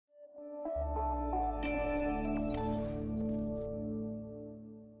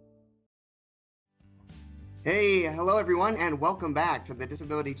Hey, hello everyone, and welcome back to the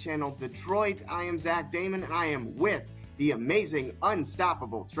Disability Channel Detroit. I am Zach Damon, and I am with the amazing,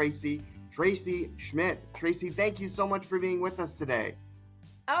 unstoppable Tracy Schmitt. Tracy, thank you so much for being with us today.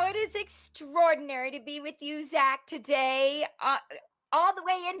 Oh, it is extraordinary to be with you, Zach, today. All the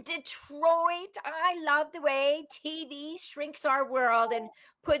way in Detroit. I love the way TV shrinks our world and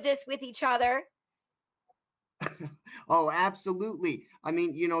puts us with each other. Oh, absolutely. I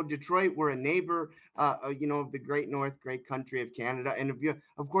mean, Detroit, we're a neighbor, of the great North, great country of Canada. And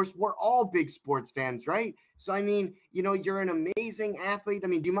of course, we're all big sports fans, right? So, I mean, you're an amazing athlete. I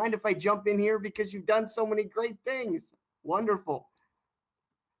mean, do you mind if I jump in here because you've done so many great things? Wonderful.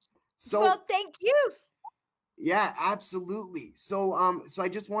 Well, thank you. Yeah, absolutely. So I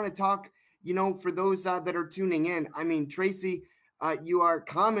just want to talk, for those that are tuning in. I mean, Tracy, you are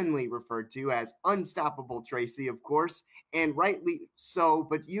commonly referred to as Unstoppable Tracy, of course, and rightly so.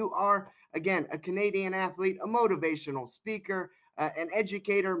 But you are, again, a Canadian athlete, a motivational speaker, an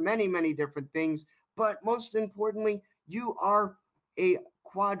educator, many, many different things. But most importantly, you are a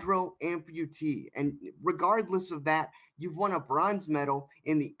quadro amputee. And regardless of that, you've won a bronze medal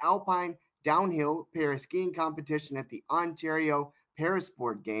in the Alpine downhill paraskiing competition at the Ontario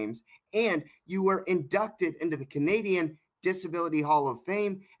Parasport Games, and you were inducted into the Canadian Disability Hall of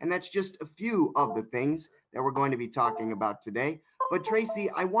Fame. And that's just a few of the things that we're going to be talking about today. But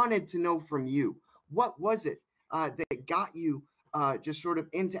Tracy, I wanted to know from you, what was it that got you just sort of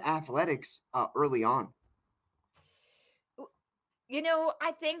into athletics early on?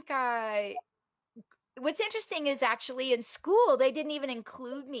 I think what's interesting is actually in school, they didn't even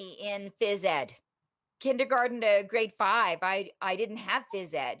include me in phys ed. Kindergarten to grade 5, I didn't have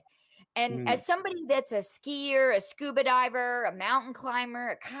phys ed. And Mm, as somebody that's a skier, a scuba diver, a mountain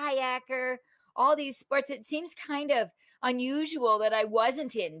climber, a kayaker, all these sports, it seems kind of unusual that I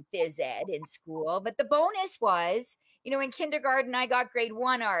wasn't in phys ed in school. But the bonus was, in kindergarten, I got grade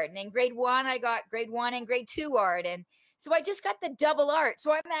 1 art. And in grade 1, I got grade 1 and grade 2 art. And so I just got the double art.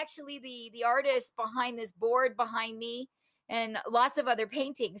 So I'm actually the artist behind this board behind me and lots of other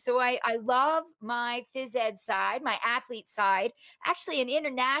paintings. So I love my phys ed side, my athlete side, actually an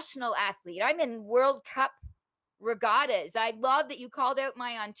international athlete. I'm in World Cup regattas. I love that you called out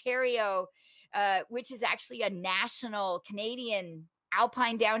my Ontario, which is actually a national Canadian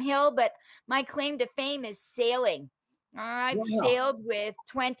alpine downhill, but my claim to fame is sailing. I've wow. sailed with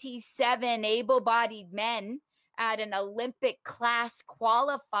 27 able-bodied men at an Olympic class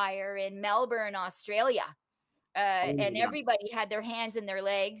qualifier in Melbourne, Australia. Oh, And yeah. everybody had their hands and their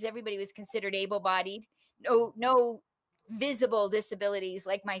legs. Everybody was considered able-bodied. No visible disabilities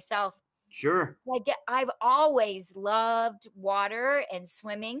like myself. Sure. I've always loved water and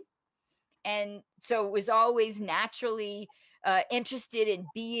swimming, and so was always naturally interested in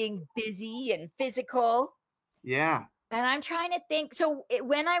being busy and physical. Yeah. And I'm trying to think. So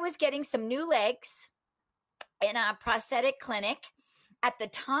when I was getting some new legs in a prosthetic clinic, at the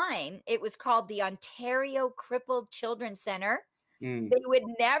time, it was called the Ontario Crippled Children's Center. Mm, They would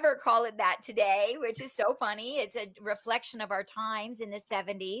never call it that today, which is so funny. It's a reflection of our times in the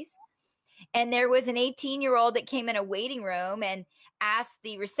 70s. And there was an 18-year-old that came in a waiting room and asked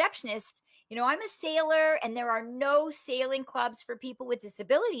the receptionist, I'm a sailor and there are no sailing clubs for people with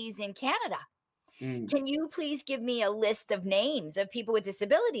disabilities in Canada. mm. Can you please give me a list of names of people with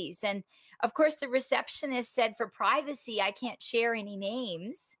disabilities? And of course, the receptionist said, for privacy, I can't share any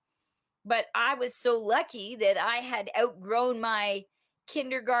names. But I was so lucky that I had outgrown my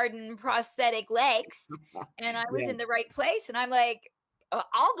kindergarten prosthetic legs and I was Yeah. in the right place. And I'm like,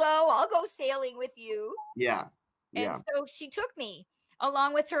 I'll go sailing with you. Yeah. And Yeah. so she took me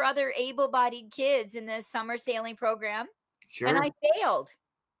along with her other able bodied kids in the summer sailing program. And I Sure. failed,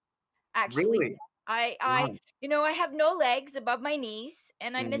 actually. Really? I Wow. I have no legs above my knees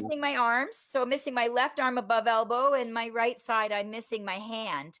and I'm Mhm. missing my arms. So I'm missing my left arm above elbow and my right side, I'm missing my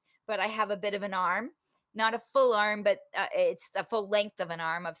hand, but I have a bit of an arm, not a full arm, but it's the full length of an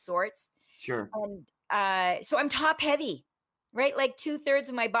arm of sorts. Sure. And so I'm top heavy, right? Like 2/3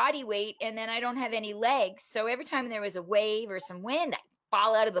 of my body weight. And then I don't have any legs. So every time there was a wave or some wind, I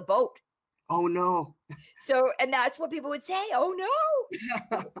fall out of the boat. Oh, no. So, and that's what people would say. Oh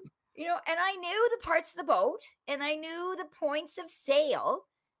no, and I knew the parts of the boat and I knew the points of sail,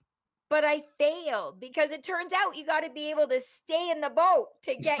 but I failed because it turns out you got to be able to stay in the boat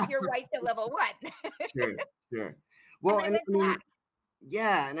to get your right to level 1. Sure. Sure. And Well, I and went I back. mean,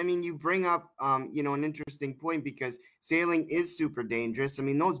 yeah, and I mean, you bring up, an interesting point because sailing is super dangerous. I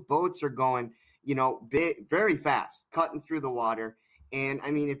mean, those boats are going, very fast, cutting through the water. And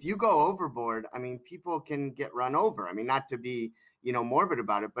I mean, if you go overboard, I mean, people can get run over. I mean, not to be, morbid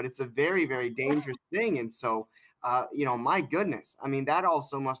about it, but it's a very, very dangerous thing. And so, my goodness, I mean, that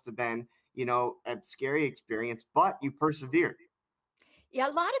also must have been, a scary experience, but you persevered. Yeah,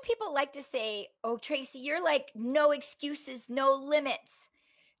 a lot of people like to say, "Oh, Tracy, you're like no excuses, no limits,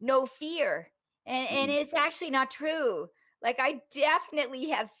 no fear." And Mm, it's actually not true. Like I definitely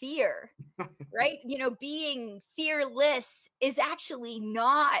have fear, right? Being fearless is actually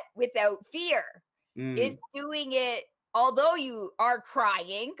not without fear. mm, It's doing it although you are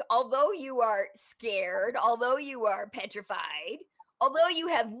crying, although you are scared, although you are petrified, although you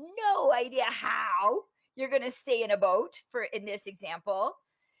have no idea how you're going to stay in a boat for in this example,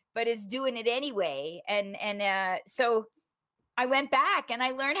 but it's doing it anyway. So I went back and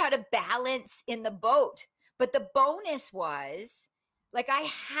I learned how to balance in the boat. But the bonus was like I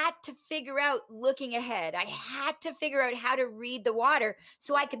had to figure out looking ahead. I had to figure out how to read the water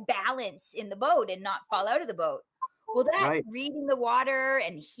so I could balance in the boat and not fall out of the boat. Well, that right. reading the water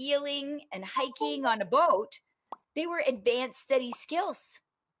and healing and hiking on a boat, they were advanced study skills.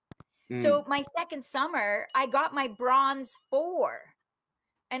 Mm, So my second summer, I got my bronze 4,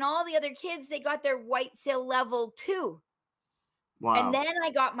 and all the other kids, they got their white sail level 2. And wow. then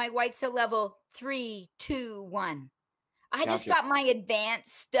I got my white cell level 3, 2, 1. I just Gotcha. got my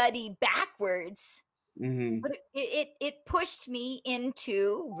advanced study backwards, Mm-hmm. but it pushed me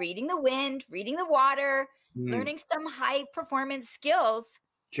into reading the wind, reading the water, Mm, learning some high performance skills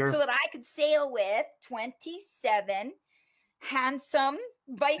so sure. that I could sail with 27 handsome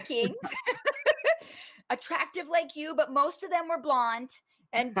Vikings, attractive like you, but most of them were blonde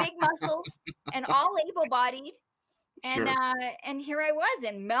and big muscles and all able bodied. And Sure. and here I was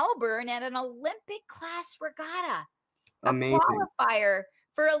in Melbourne at an Olympic class regatta, a Amazing. qualifier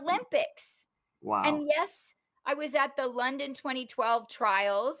for Olympics. Wow. And yes, I was at the London 2012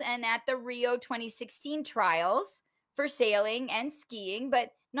 trials and at the Rio 2016 trials for sailing and skiing,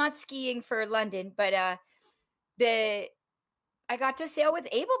 but not skiing for London, but the I got to sail with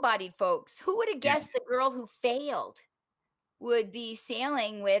able-bodied folks. Who would have Yeah. guessed the girl who failed would be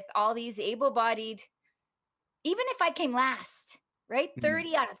sailing with all these able-bodied, even if I came last, right? Mm,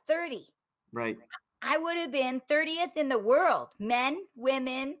 30 out of 30. right. I would have been 30th in the world. Men,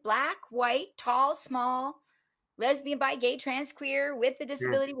 women, black, white, tall, small, lesbian, bi, gay, trans, queer, with a Sure.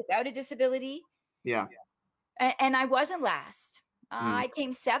 disability, without a disability. Yeah. And I wasn't last. Mm, I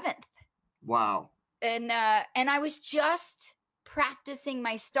came 7th. wow. And I was just practicing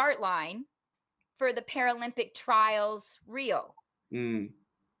my start line for the Paralympic trials Rio. Mm.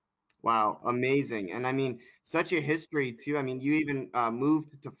 Wow, amazing. And I mean, such a history too. I mean, you even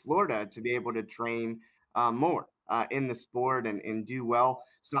moved to Florida to be able to train more in the sport and do well.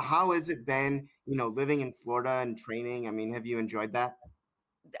 So how has it been, living in Florida and training? I mean, have you enjoyed that?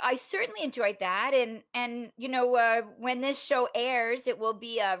 I certainly enjoyed that, and when this show airs, it will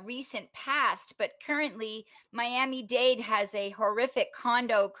be a recent past. But currently, Miami-Dade has a horrific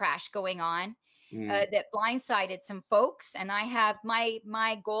condo crash going on Mm, that blindsided some folks, and I have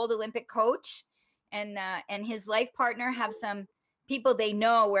my gold Olympic coach and his life partner have some people they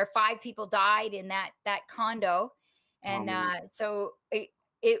know where 5 people died in that condo, oh and man. so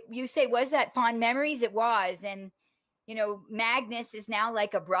you say was that fond memories? It was, and Magnus is now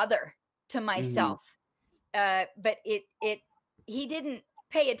like a brother to Hmm. myself. But he didn't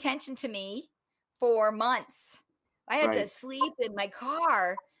pay attention to me for months. I had to Right. sleep in my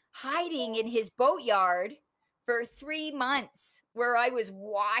car, hiding in his boatyard for 3 months, where I was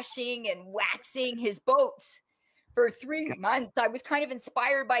washing and waxing his boats. For three Got- months, I was kind of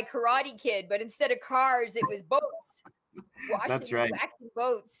inspired by Karate Kid, but instead of cars, it was boats, That's washing and right. waxing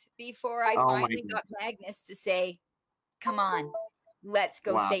boats before I Oh my finally God. got Magnus to say, come on, let's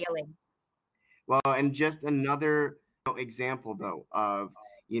go Wow. sailing. Well, and just another example, though, of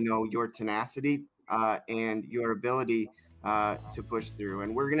your tenacity and your ability to push through.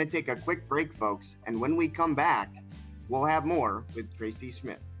 And we're going to take a quick break, folks. And when we come back, we'll have more with Tracy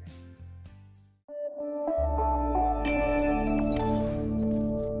Schmitt.